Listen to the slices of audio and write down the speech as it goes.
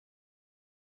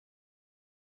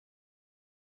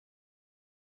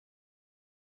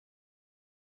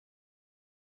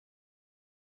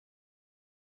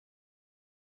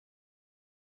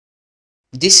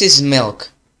This is milk.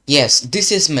 Yes,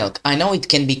 this is milk. I know it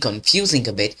can be confusing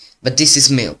a bit, but this is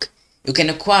milk. You can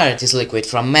acquire this liquid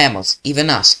from mammals, even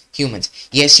us, humans.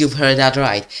 Yes, you've heard that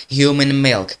right. Human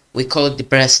milk. We call it the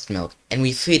breast milk, and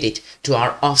we feed it to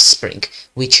our offspring,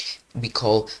 which we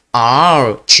call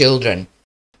our children.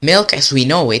 Milk as we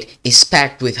know it is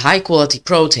packed with high quality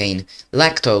protein,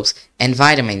 lactose, and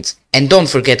vitamins. And don't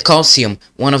forget calcium,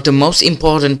 one of the most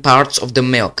important parts of the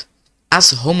milk.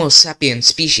 As Homo sapiens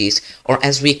species, or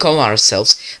as we call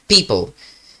ourselves, people,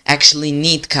 actually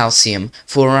need calcium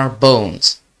for our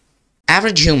bones.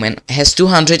 Average human has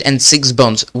 206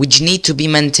 bones which need to be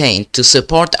maintained to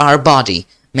support our body,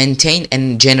 maintain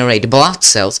and generate blood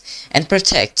cells, and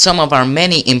protect some of our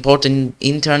many important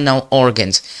internal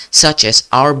organs, such as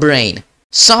our brain.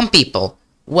 Some people,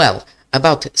 well,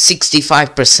 about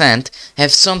 65%,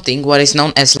 have something what is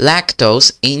known as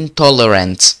lactose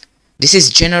intolerance. This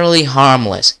is generally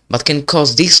harmless, but can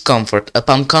cause discomfort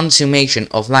upon consumption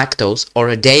of lactose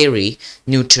or dairy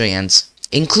nutrients,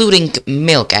 including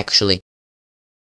milk actually.